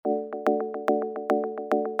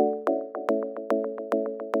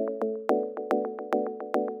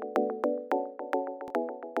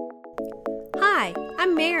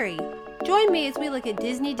Mary. Join me as we look at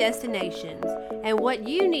Disney destinations and what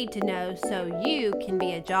you need to know so you can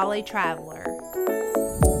be a jolly traveler.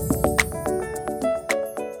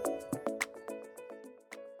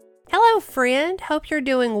 Hello, friend. Hope you're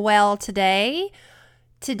doing well today.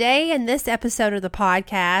 Today, in this episode of the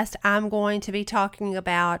podcast, I'm going to be talking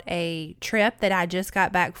about a trip that I just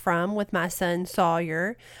got back from with my son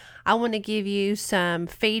Sawyer. I want to give you some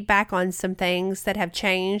feedback on some things that have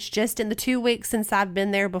changed just in the 2 weeks since I've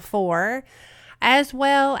been there before, as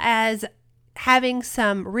well as having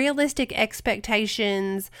some realistic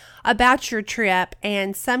expectations about your trip,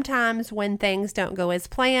 and sometimes when things don't go as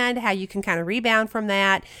planned, how you can kind of rebound from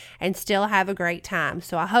that and still have a great time.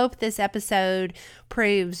 So I hope this episode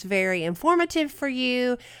proves very informative for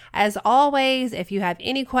you. As always, if you have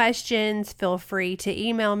any questions, feel free to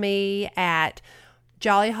email me at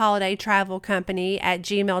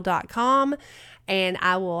jollyholidaytravelcompany@gmail.com, and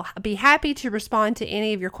I will be happy to respond to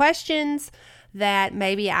any of your questions that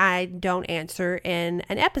maybe I don't answer in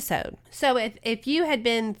an episode. So if you had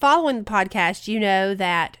been following the podcast, you know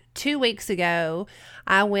that 2 weeks ago,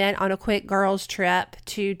 I went on a quick girls trip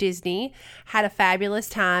to Disney, had a fabulous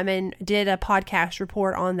time, and did a podcast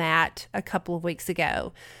report on that a couple of weeks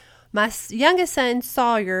ago. My youngest son,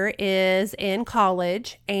 Sawyer, is in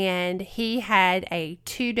college, and he had a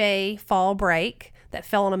 2-day fall break that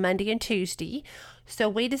fell on a Monday and Tuesday. So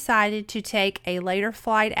we decided to take a later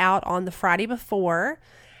flight out on the Friday before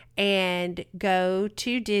and go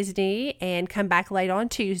to Disney and come back late on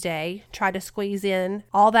Tuesday, try to squeeze in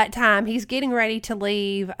all that time. He's getting ready to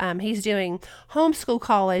leave. He's doing homeschool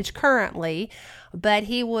college currently, but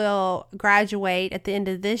he will graduate at the end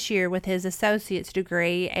of this year with his associate's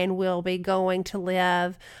degree and will be going to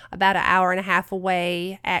live about an hour and a half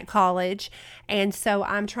away at college. And so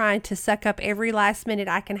I'm trying to suck up every last minute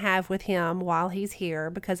I can have with him while he's here,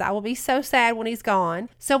 because I will be so sad when he's gone.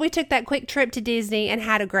 So we took that quick trip to Disney and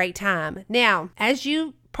had a great time. Now, as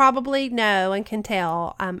you probably know and can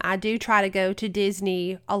tell, I do try to go to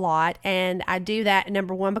Disney a lot, and I do that,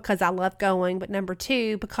 number one, because I love going, but number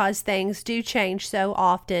two, because things do change so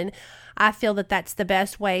often. I feel that that's the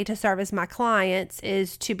best way to service my clients,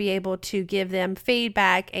 is to be able to give them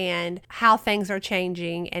feedback and how things are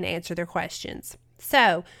changing and answer their questions.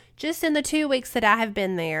 So just in the 2 weeks that I have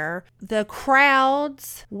been there, the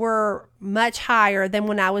crowds were much higher than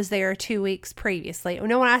when I was there 2 weeks previously. You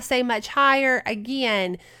know, when I say much higher,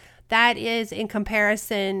 again, that is in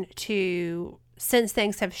comparison to since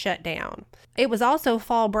things have shut down. It was also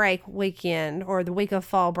fall break weekend, or the week of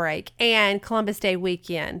fall break, and Columbus Day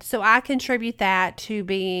weekend. So I contribute that to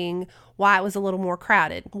being why it was a little more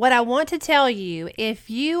crowded. What I want to tell you, if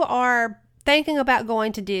you are thinking about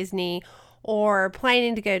going to Disney or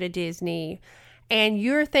planning to go to Disney, and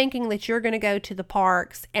you're thinking that you're going to go to the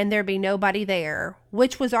parks and there be nobody there,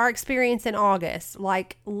 which was our experience in August,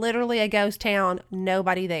 like literally a ghost town,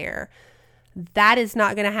 nobody there. That is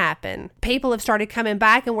not going to happen. People have started coming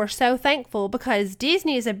back, and we're so thankful, because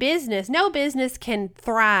Disney is a business. No business can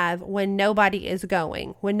thrive when nobody is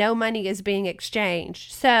going, when no money is being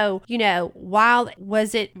exchanged. So, while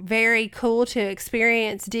was it very cool to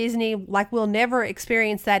experience Disney, like we'll never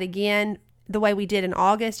experience that again the way we did in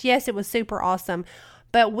August. Yes, it was super awesome,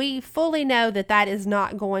 but we fully know that that is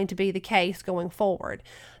not going to be the case going forward.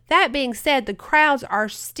 That being said, the crowds are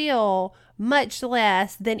still much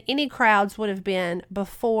less than any crowds would have been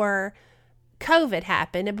before COVID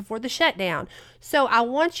happened and before the shutdown. So I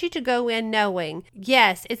want you to go in knowing,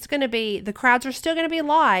 yes, the crowds are still going to be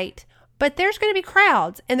light, but there's going to be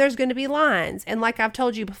crowds and there's going to be lines. And like I've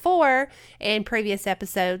told you before in previous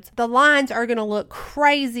episodes, the lines are going to look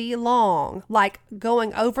crazy long, like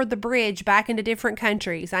going over the bridge back into different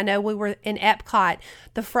countries. I know we were in Epcot,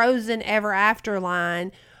 the Frozen Ever After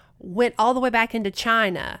line went all the way back into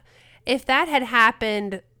China. If that had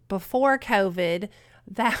happened before COVID,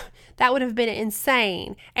 that would have been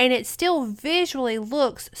insane. And it still visually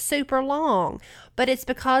looks super long, but it's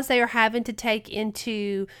because they are having to take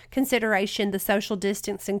into consideration the social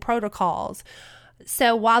distancing protocols.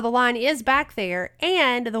 So while the line is back there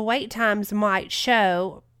and the wait times might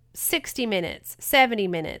show 60 minutes, 70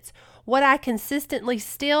 minutes, what I consistently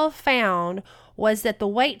still found was that the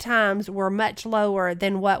wait times were much lower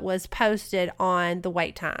than what was posted on the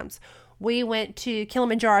wait times. We went to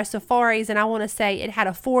Kilimanjaro Safaris, and I want to say it had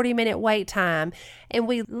a 40-minute wait time, and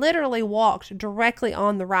we literally walked directly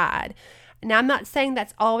on the ride. Now, I'm not saying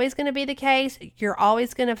that's always going to be the case. You're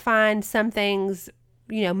always going to find some things,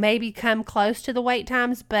 maybe come close to the wait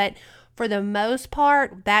times, but For the most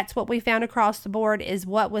part, that's what we found across the board, is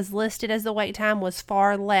what was listed as the wait time was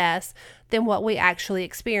far less than what we actually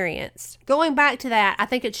experienced. Going back to that, I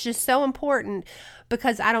think it's just so important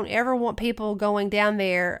because I don't ever want people going down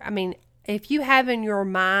there. I mean, if you have in your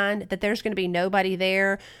mind that there's going to be nobody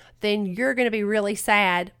there, then you're going to be really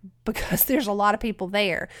sad because there's a lot of people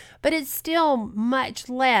there. But it's still much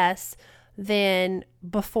less than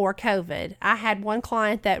before COVID. I had one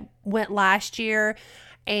client that went last year,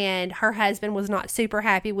 and her husband was not super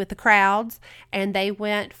happy with the crowds, and they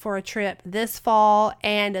went for a trip this fall,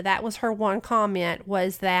 and that was her one comment,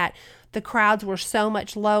 was that the crowds were so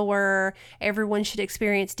much lower. Everyone should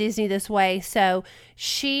experience Disney this way. So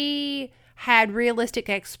she had realistic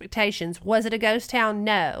expectations. Was it a ghost town?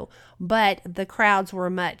 No, but the crowds were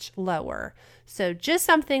much lower. So just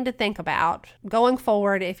something to think about going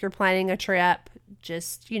forward if you're planning a trip.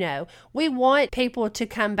 Just, we want people to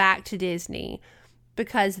come back to Disney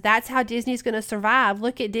because that's how Disney's going to survive.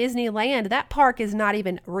 Look at Disneyland. That park is not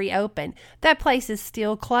even reopened. That place is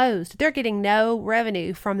still closed. They're getting no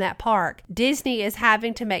revenue from that park. Disney is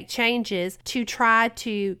having to make changes to try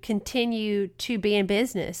to continue to be in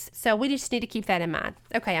business. So we just need to keep that in mind.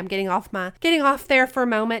 Okay, I'm getting off there for a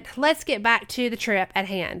moment. Let's get back to the trip at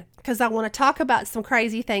hand, because I want to talk about some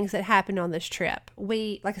crazy things that happened on this trip.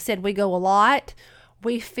 Like I said, we go a lot.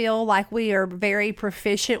 We feel like we are very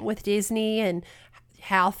proficient with Disney and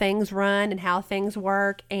how things run and how things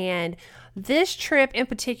work. And this trip in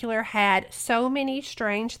particular had so many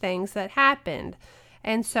strange things that happened.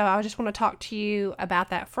 And so I just want to talk to you about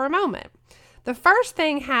that for a moment. The first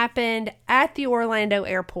thing happened at the Orlando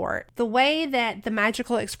airport. The way that the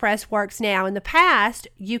Magical Express works now, in the past,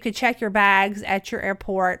 you could check your bags at your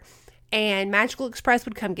airport and Magical Express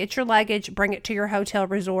would come get your luggage, bring it to your hotel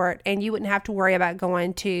resort, and you wouldn't have to worry about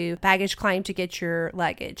going to baggage claim to get your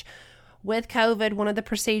luggage. With COVID, one of the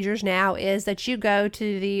procedures now is that you go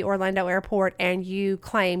to the Orlando airport and you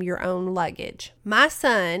claim your own luggage. My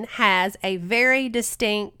son has a very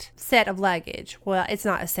distinct set of luggage. Well, it's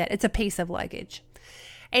not a set, it's a piece of luggage.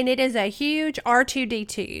 And it is a huge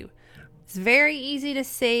R2-D2. It's very easy to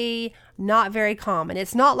see, not very common.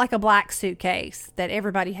 It's not like a black suitcase that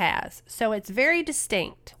everybody has. So it's very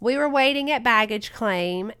distinct. We were waiting at baggage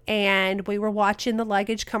claim and we were watching the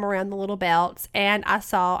luggage come around the little belts, and I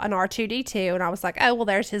saw an R2-D2 and I was like, oh, well,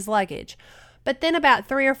 there's his luggage. But then about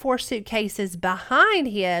 3 or 4 suitcases behind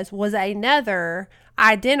his was another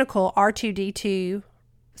identical R2-D2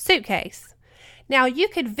 suitcase. Now, you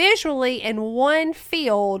could visually in one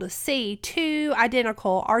field see 2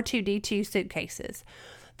 identical R2-D2 suitcases.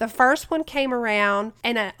 The first one came around,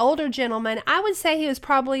 and an older gentleman, I would say he was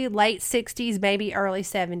probably late 60s, maybe early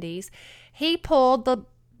 70s. He pulled the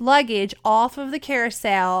luggage off of the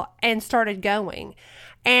carousel and started going.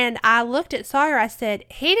 And I looked at Sawyer. I said,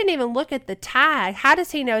 he didn't even look at the tag. How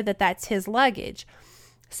does he know that that's his luggage?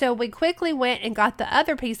 So we quickly went and got the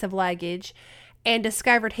other piece of luggage and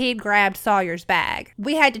discovered he'd grabbed Sawyer's bag.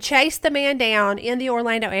 We had to chase the man down in the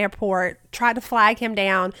Orlando airport, try to flag him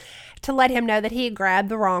down to let him know that he had grabbed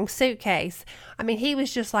the wrong suitcase. I mean, he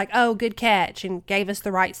was just like, oh, good catch, and gave us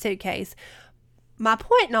the right suitcase. My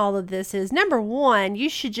point in all of this is, number one, you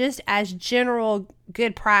should just, as general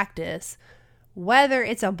good practice, whether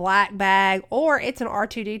it's a black bag or it's an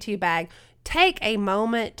R2-D2 bag, take a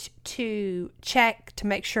moment to check to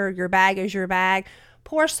make sure your bag is your bag.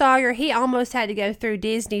 Poor Sawyer, he almost had to go through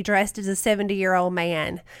Disney dressed as a 70-year-old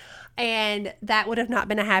man, and that would have not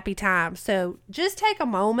been a happy time. So just take a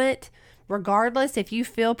moment, regardless if you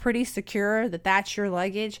feel pretty secure that that's your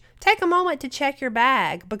luggage, take a moment to check your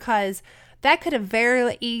bag, because that could have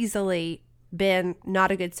very easily been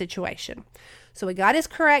not a good situation. So we got his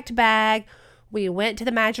correct bag. We went to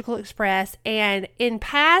the Magical Express, and in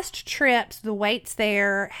past trips, the waits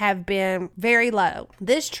there have been very low.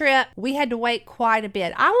 This trip, we had to wait quite a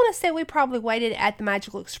bit. I want to say we probably waited at the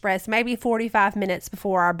Magical Express maybe 45 minutes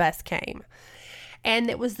before our bus came. And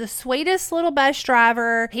it was the sweetest little bus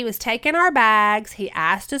driver. He was taking our bags. He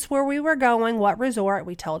asked us where we were going, what resort.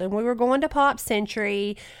 We told him we were going to Pop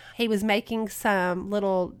Century. He was making some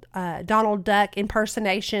little Donald Duck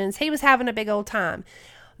impersonations. He was having a big old time.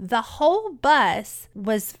 The whole bus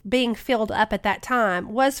was being filled up at that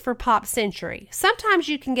time was for Pop Century. Sometimes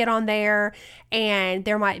you can get on there and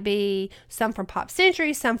there might be some from Pop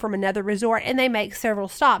Century, some from another resort, and they make several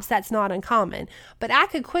stops. That's not uncommon. But I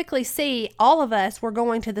could quickly see all of us were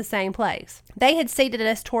going to the same place. They had seated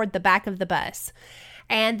us toward the back of the bus.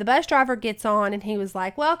 And the bus driver gets on and he was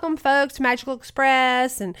like, welcome folks to Magical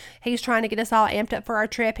Express. And he's trying to get us all amped up for our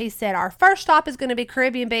trip. He said, our first stop is going to be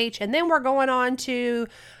Caribbean Beach. And then we're going on to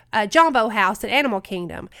Jumbo House at Animal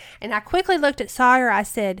Kingdom. And I quickly looked at Sawyer. I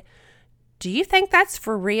said, do you think that's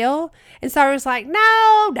for real? And Sawyer was like,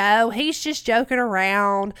 no, he's just joking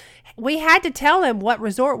around. We had to tell him what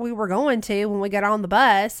resort we were going to when we got on the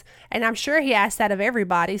bus. And I'm sure he asked that of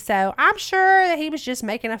everybody. So I'm sure that he was just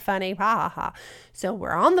making a funny ha ha ha. So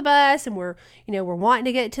we're on the bus and we're wanting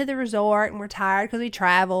to get to the resort and we're tired because we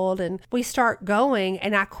traveled, and we start going.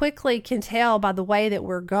 And I quickly can tell by the way that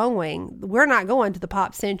we're going, we're not going to the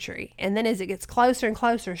Pop Century. And then as it gets closer and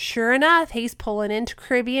closer, sure enough, he's pulling into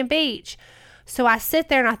Caribbean Beach. So I sit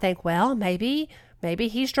there and I think, well, maybe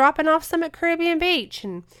he's dropping off some at Caribbean Beach.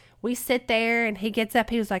 And we sit there and he gets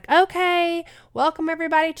up. He was like, okay, welcome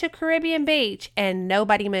everybody to Caribbean Beach. And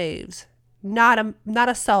nobody moves. Not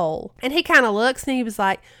a soul. And he kind of looks and he was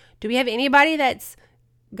like, do we have anybody that's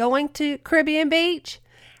going to Caribbean Beach?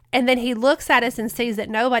 And then he looks at us and sees that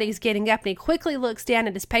nobody's getting up. And he quickly looks down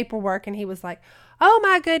at his paperwork and he was like, oh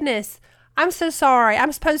my goodness, I'm so sorry.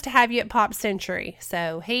 I'm supposed to have you at Pop Century.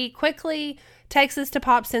 So he quickly takes us to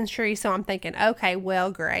Pop Century. So I'm thinking, okay,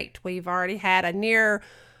 well, great. We've already had a near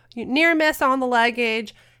miss on the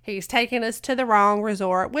luggage. He's taking us to the wrong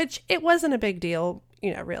resort, which it wasn't a big deal,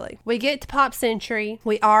 really. We get to Pop Century.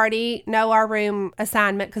 We already know our room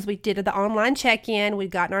assignment because we did the online check-in.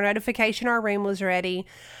 We'd gotten our notification our room was ready.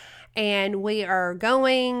 And we are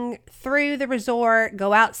going through the resort,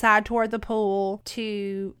 go outside toward the pool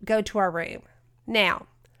to go to our room. Now,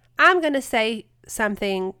 I'm going to say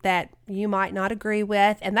something that you might not agree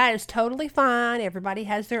with, and that is totally fine. Everybody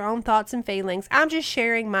has their own thoughts and feelings. I'm just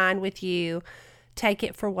sharing mine with you. Take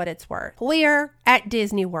it for what it's worth. We're at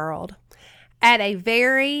Disney World at a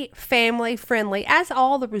very family-friendly, as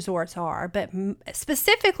all the resorts are, but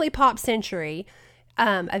specifically Pop Century,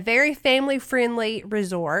 a very family-friendly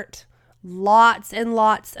resort. Lots and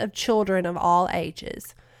lots of children of all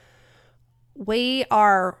ages. We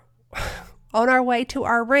are on our way to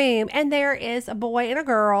our room, and there is a boy and a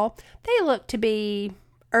girl. They look to be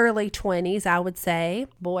early 20s, I would say.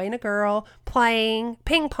 Boy and a girl playing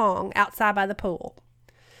ping pong outside by the pool.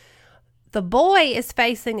 The boy is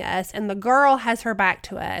facing us, and the girl has her back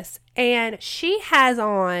to us, and she has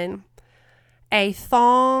on a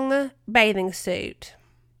thong bathing suit.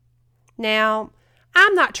 Now,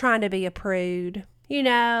 I'm not trying to be a prude. I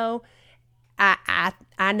know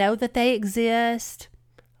that they exist.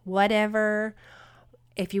 Whatever.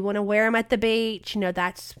 If you want to wear them at the beach,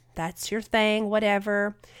 that's your thing,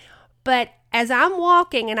 whatever. But as I'm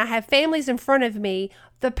walking and I have families in front of me,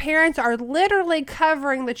 the parents are literally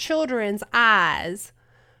covering the children's eyes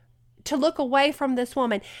to look away from this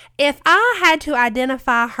woman. If I had to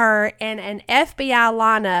identify her in an FBI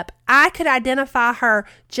lineup, I could identify her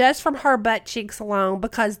just from her butt cheeks alone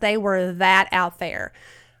because they were that out there.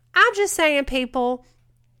 I'm just saying, people,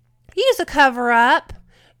 use a cover up.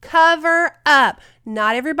 Cover up.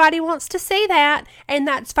 Not everybody wants to see that, and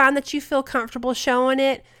that's fine that you feel comfortable showing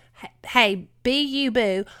it. Hey, be you,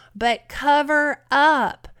 boo, but cover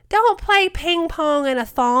up. Don't play ping pong in a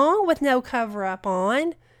thong with no cover up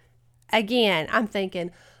on. Again, I'm thinking,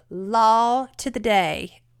 law to the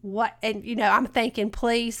day. What? And, I'm thinking,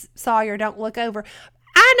 please, Sawyer, don't look over.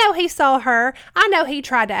 I know he saw her. I know he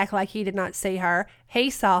tried to act like he did not see her. He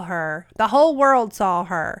saw her. The whole world saw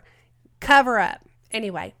her. Cover up.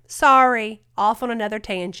 Anyway, sorry, off on another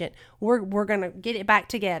tangent. We're going to get it back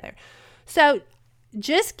together. So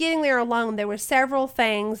just getting there alone, there were several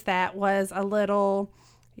things that was a little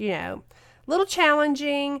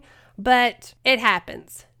challenging, but it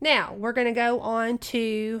happens. Now, we're going to go on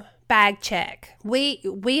to bag check.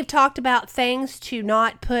 We've talked about things to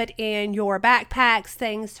not put in your backpacks,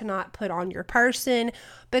 things to not put on your person,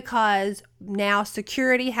 because now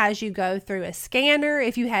security has you go through a scanner.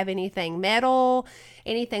 If you have anything metal,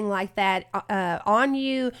 anything like that on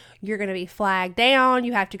you, you're going to be flagged down.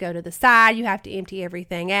 You have to go to the side. You have to empty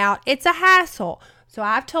everything out. It's a hassle. So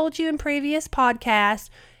I've told you in previous podcasts,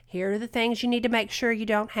 here are the things you need to make sure you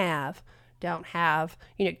don't have. Don't have,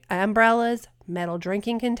 umbrellas, metal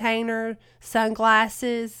drinking container,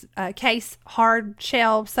 sunglasses, hard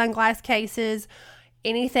shell sunglass cases,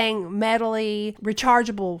 anything metally,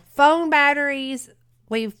 rechargeable phone batteries.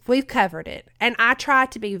 We've covered it. And I try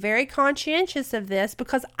to be very conscientious of this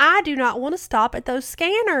because I do not want to stop at those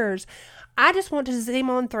scanners. I just want to zoom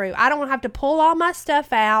on through. I don't want to have to pull all my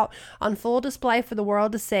stuff out on full display for the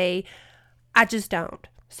world to see. I just don't.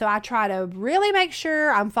 So I try to really make sure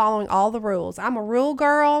I'm following all the rules. I'm a rule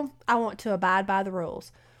girl. I want to abide by the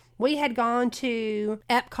rules. We had gone to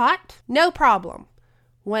Epcot, no problem.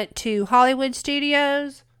 Went to Hollywood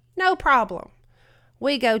Studios, no problem.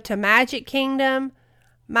 We go to Magic Kingdom,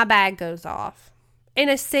 my bag goes off. in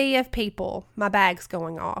a sea of people, my bag's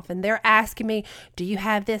going off, and they're asking me, do you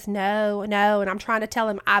have this? No. And I'm trying to tell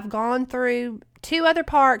them, I've gone through 2 other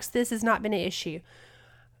parks. This has not been an issue.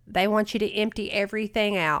 They want you to empty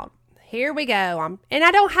everything out. Here we go. And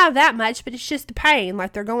I don't have that much, but it's just a pain.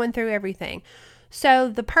 Like, they're going through everything. So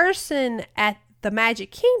the person at the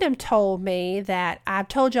Magic Kingdom told me that I've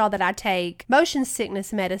told y'all that I take motion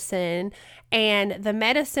sickness medicine, and the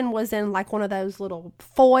medicine was in like one of those little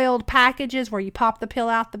foiled packages where you pop the pill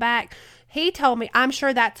out the back. He told me, I'm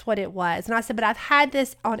sure that's what it was. And I said, but I've had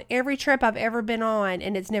this on every trip I've ever been on,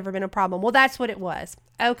 and it's never been a problem. Well, that's what it was.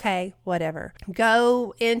 Okay, whatever.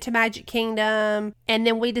 Go into Magic Kingdom, and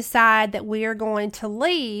then we decide that we are going to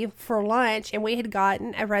leave for lunch, and we had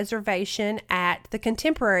gotten a reservation at the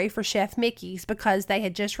Contemporary for Chef Mickey's because they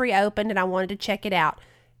had just reopened, and I wanted to check it out.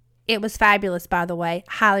 It was fabulous, by the way.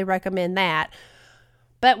 Highly recommend that.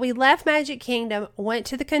 But we left Magic Kingdom, went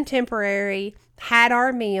to the Contemporary, had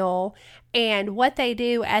our meal, and what they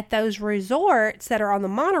do at those resorts that are on the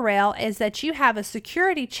monorail is that you have a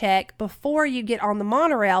security check before you get on the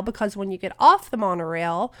monorail, because when you get off the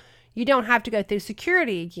monorail, you don't have to go through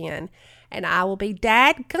security again. And I will be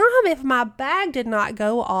dadgum if my bag did not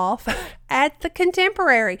go off at the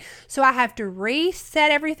Contemporary. So I have to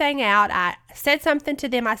reset everything out. I said something to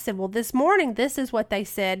them. I said, well, this morning, this is what they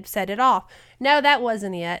said, set it off. No, that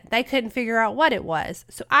wasn't it. They couldn't figure out what it was.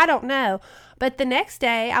 So I don't know. But the next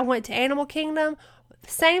day, I went to Animal Kingdom.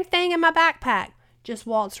 Same thing in my backpack. Just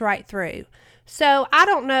waltzed right through. So I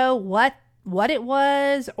don't know what it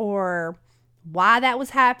was or why that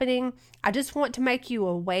was happening. I just want to make you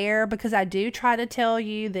aware, because I do try to tell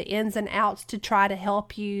you the ins and outs to try to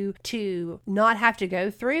help you to not have to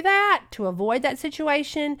go through that, to avoid that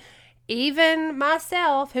situation. Even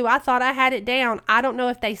myself, who I thought I had it down, I don't know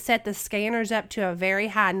if they set the scanners up to a very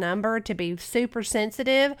high number to be super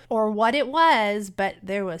sensitive or what it was, but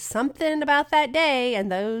there was something about that day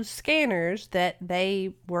and those scanners that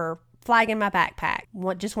they were flagging my backpack.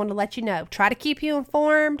 Just want to let you know. Try to keep you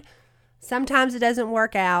informed. Sometimes it doesn't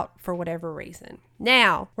work out for whatever reason.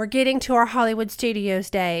 Now, we're getting to our Hollywood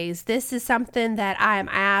Studios days. This is something that I am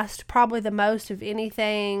asked, probably the most of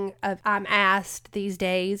anything I'm asked these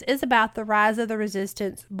days, is about the Rise of the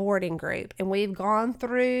Resistance boarding group. And we've gone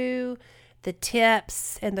through the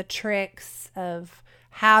tips and the tricks of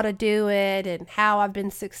how to do it and how I've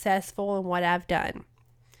been successful and what I've done.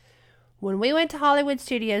 When we went to Hollywood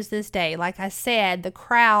Studios this day, like I said, the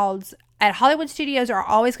crowds at Hollywood Studios are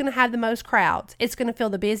always going to have the most crowds. It's going to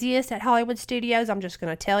feel the busiest at Hollywood Studios. I'm just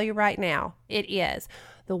going to tell you right now. It is.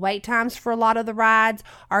 The wait times for a lot of the rides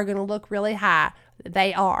are going to look really high.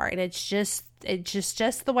 They are. And it's just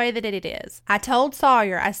the way that it is. I told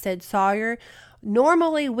Sawyer, I said, Sawyer,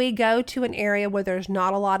 normally we go to an area where there's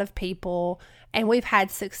not a lot of people, and we've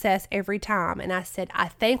had success every time. And I said, I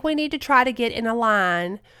think we need to try to get in a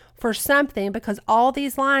line for something, because all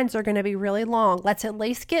these lines are going to be really long. Let's at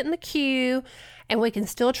least get in the queue, and we can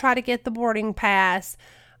still try to get the boarding pass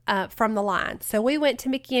from the line. So we went to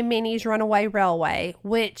Mickey and Minnie's Runaway Railway,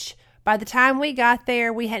 which by the time we got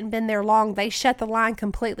there, we hadn't been there long. They shut the line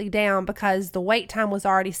completely down because the wait time was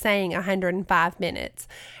already saying 105 minutes,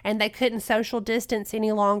 and they couldn't social distance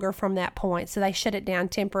any longer from that point. So they shut it down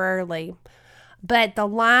temporarily. But the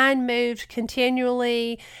line moved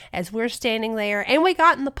continually as we're standing there. And we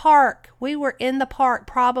got in the park. We were in the park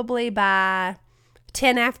probably by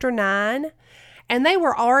 10 after 9. And they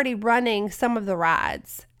were already running some of the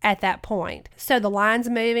rides at that point. So the line's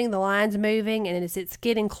moving. And as it's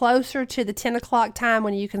getting closer to the 10 o'clock time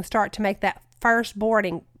when you can start to make that first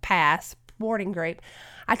boarding group,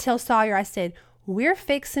 I tell Sawyer, I said, we're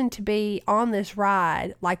fixing to be on this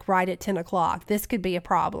ride like right at 10 o'clock. This could be a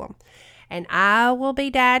problem. And I will be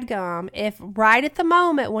dadgum if right at the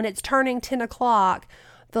moment when it's turning 10 o'clock,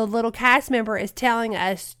 the little cast member is telling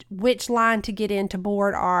us which line to get in to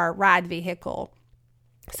board our ride vehicle.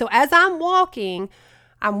 So as I'm walking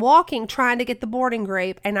trying to get the boarding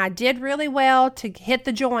group, and I did really well to hit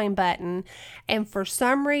the join button. And for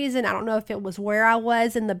some reason, I don't know if it was where I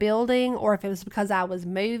was in the building or if it was because I was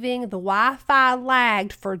moving, the Wi-Fi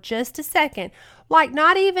lagged for just a second, like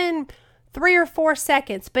not even 3 or 4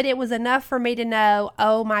 seconds, but it was enough for me to know,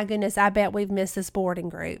 oh my goodness, I bet we've missed this boarding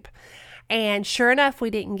group. And sure enough, we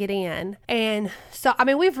didn't get in. And so, I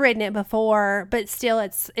mean, we've ridden it before, but still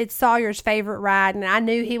it's Sawyer's favorite ride. And I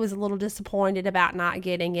knew he was a little disappointed about not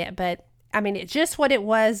getting it, but I mean, it's just what it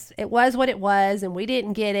was. It was what it was, and we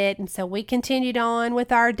didn't get it. And so we continued on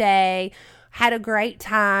with our day, had a great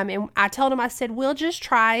time. And I told him, I said, we'll just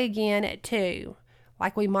try again at 2.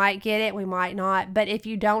 Like, we might get it, we might not. But if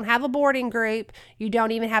you don't have a boarding group, you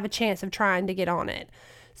don't even have a chance of trying to get on it.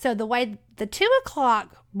 So the way the 2:00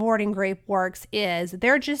 boarding group works is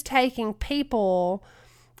they're just taking people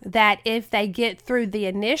that if they get through the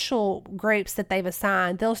initial groups that they've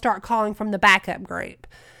assigned, they'll start calling from the backup group.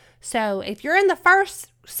 So if you're in the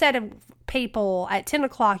first set of people at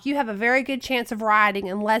 10:00, you have a very good chance of riding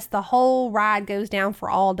unless the whole ride goes down for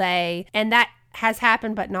all day. And that has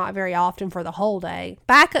happened, but not very often for the whole day.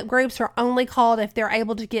 Backup groups are only called if they're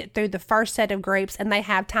able to get through the first set of groups and they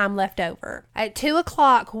have time left over. At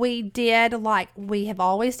 2:00, we did like we have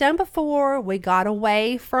always done before. We got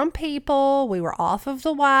away from people. We were off of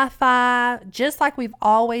the Wi-Fi, just like we've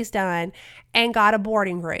always done, and got a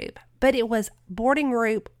boarding group. But it was boarding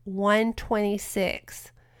group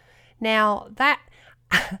 126. Now, that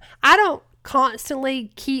I don't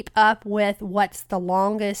constantly keep up with what's the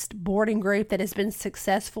longest boarding group that has been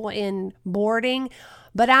successful in boarding,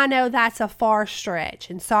 but I know that's a far stretch.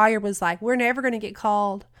 And Sawyer was like, we're never going to get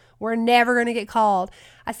called. We're never going to get called.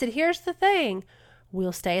 I said, here's the thing.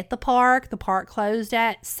 We'll stay at the park. The park closed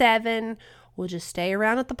at 7. We'll just stay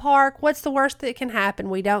around at the park. What's the worst that can happen?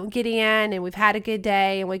 We don't get in and we've had a good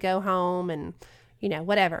day and we go home and,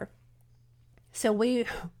 whatever. So we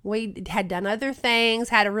had done other things,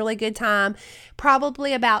 had a really good time.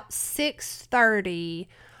 Probably about 6:30,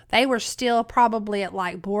 they were still probably at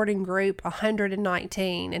like boarding group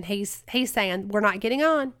 119. And he's saying, we're not getting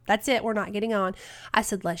on. That's it. We're not getting on. I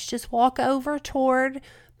said, let's just walk over toward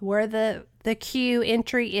where the queue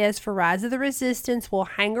entry is for Rise of the Resistance. We'll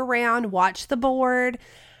hang around, watch the board.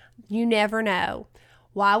 You never know.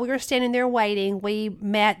 While we were standing there waiting, we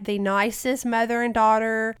met the nicest mother and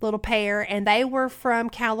daughter little pair, and they were from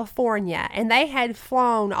California, and they had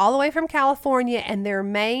flown all the way from California, and their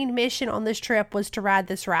main mission on this trip was to ride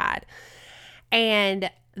this ride.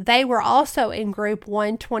 And they were also in group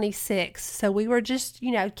 126. So we were just,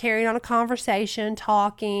 carrying on a conversation,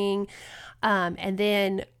 talking, and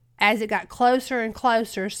then as it got closer and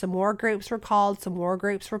closer, some more groups were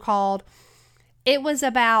called. It was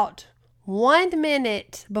about 1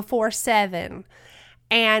 minute before 7,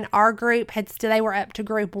 and our group they were up to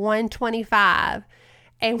group 125,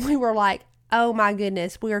 and we were like, oh my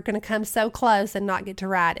goodness, we are going to come so close and not get to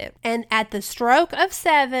ride it. And at the stroke of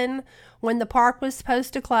 7, when the park was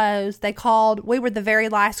supposed to close, we were the very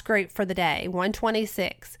last group for the day,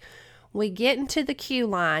 126. We get into the queue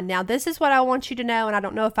line. Now, this is what I want you to know, and I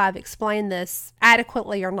don't know if I've explained this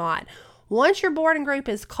adequately or not. Once your boarding group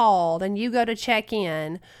is called and you go to check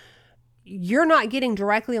in, you're not getting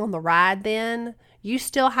directly on the ride then. You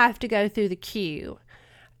still have to go through the queue.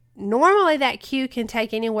 Normally that queue can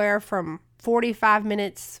take anywhere from 45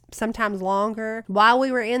 minutes, sometimes longer. While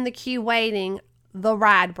we were in the queue waiting, the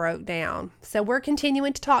ride broke down. So we're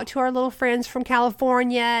continuing to talk to our little friends from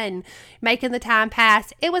California and making the time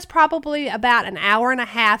pass. It was probably about an hour and a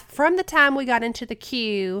half from the time we got into the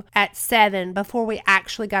queue at 7 before we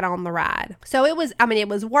actually got on the ride. So it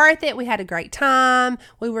was worth it. We had a great time.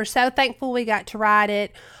 We were so thankful we got to ride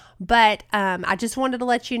it. But I just wanted to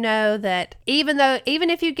let you know that even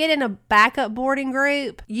if you get in a backup boarding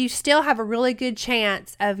group, you still have a really good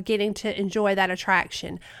chance of getting to enjoy that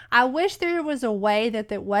attraction. I wish there was a way that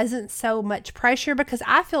there wasn't so much pressure, because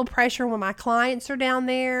I feel pressure when my clients are down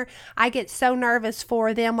there. I get so nervous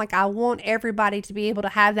for them. Like, I want everybody to be able to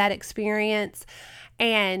have that experience.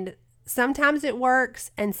 And sometimes it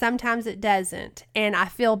works and sometimes it doesn't. And I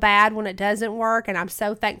feel bad when it doesn't work, and I'm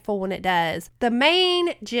so thankful when it does. The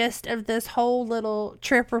main gist of this whole little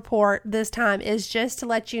trip report this time is just to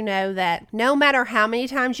let you know that no matter how many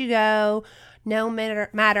times you go, no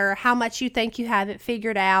matter how much you think you have it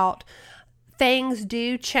figured out, things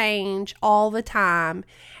do change all the time.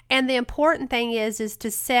 And the important thing is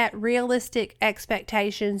to set realistic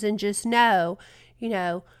expectations and just know,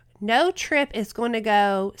 no trip is going to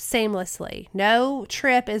go seamlessly. No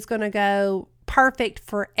trip is going to go perfect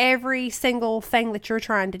for every single thing that you're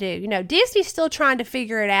trying to do. Disney's still trying to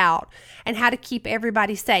figure it out, and how to keep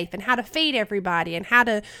everybody safe, and how to feed everybody, and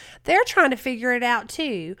they're trying to figure it out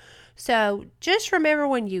too. So just remember,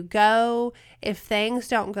 when you go, if things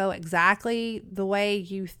don't go exactly the way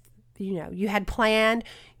you had planned,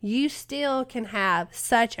 you still can have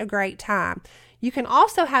such a great time. You can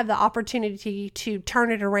also have the opportunity to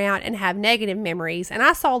turn it around and have negative memories. And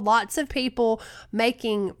I saw lots of people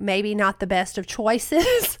making maybe not the best of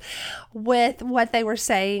choices with what they were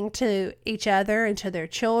saying to each other and to their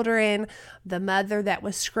children. The mother that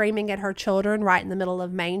was screaming at her children right in the middle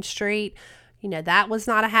of Main Street, that was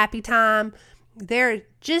not a happy time.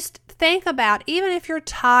 Just think about, even if you're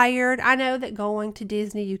tired, I know that going to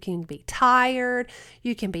Disney, you can be tired,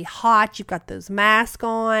 you can be hot, you've got those masks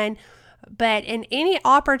on. But in any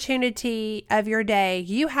opportunity of your day,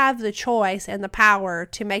 you have the choice and the power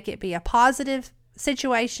to make it be a positive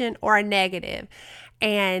situation or a negative.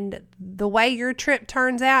 And the way your trip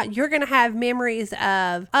turns out, you're going to have memories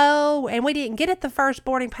of, oh, and we didn't get it the first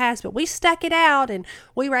boarding pass, but we stuck it out and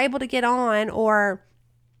we were able to get on, or,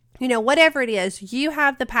 whatever it is, you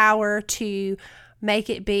have the power to make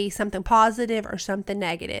it be something positive or something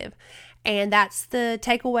negative. And that's the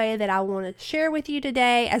takeaway that I want to share with you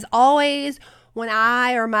today. As always, when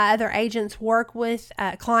I or my other agents work with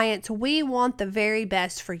clients, we want the very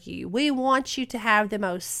best for you. We want you to have the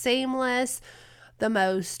most seamless, the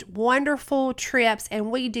most wonderful trips,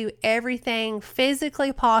 and we do everything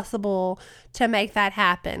physically possible to make that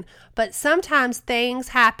happen. But sometimes things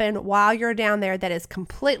happen while you're down there that is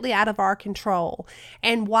completely out of our control.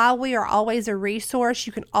 And while we are always a resource,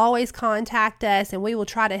 you can always contact us and we will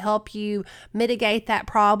try to help you mitigate that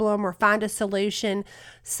problem or find a solution.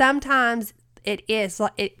 Sometimes it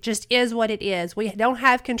just is what it is. We don't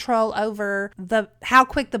have control over how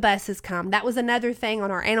quick the buses come. That was another thing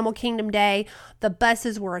on our Animal Kingdom day. The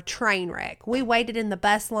buses were a train wreck. We waited in the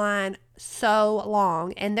bus line so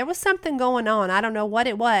long and there was something going on. I don't know what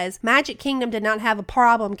it was. Magic Kingdom did not have a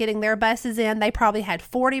problem getting their buses in. They probably had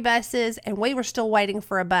 40 buses and we were still waiting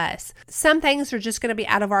for a bus. Some things are just going to be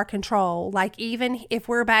out of our control. Like even if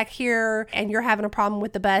we're back here and you're having a problem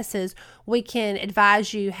with the buses, we can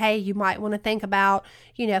advise you, hey, you might want to think about,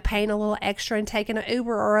 paying a little extra and taking an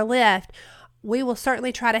Uber or a Lyft. We will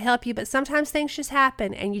certainly try to help you, but sometimes things just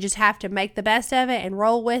happen and you just have to make the best of it and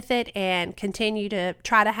roll with it and continue to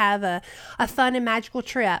try to have a fun and magical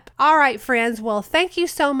trip. All right, friends. Well, thank you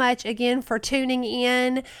so much again for tuning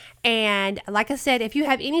in. And like I said, if you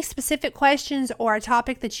have any specific questions or a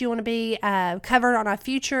topic that you want to be covered on a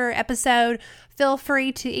future episode, feel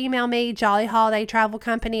free to email me,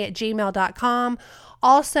 jollyholidaytravelcompany@gmail.com.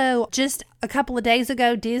 Also, just a couple of days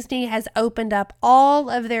ago, Disney has opened up all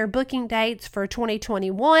of their booking dates for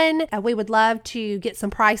 2021. We would love to get some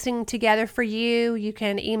pricing together for you. You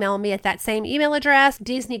can email me at that same email address.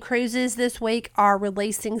 Disney Cruises this week are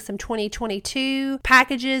releasing some 2022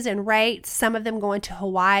 packages and rates, some of them going to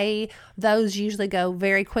Hawaii. Those usually go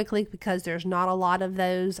very quickly because there's not a lot of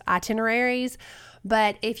those itineraries.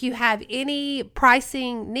 But if you have any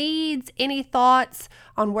pricing needs, any thoughts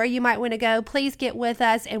on where you might want to go, please get with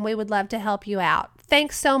us and we would love to help you out.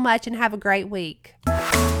 Thanks so much and have a great week.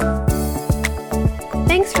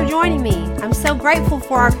 Thanks for joining me. I'm so grateful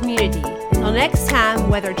for our community. Until next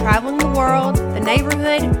time, whether traveling the world, the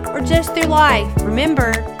neighborhood, or just through life,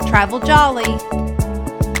 remember, travel jolly.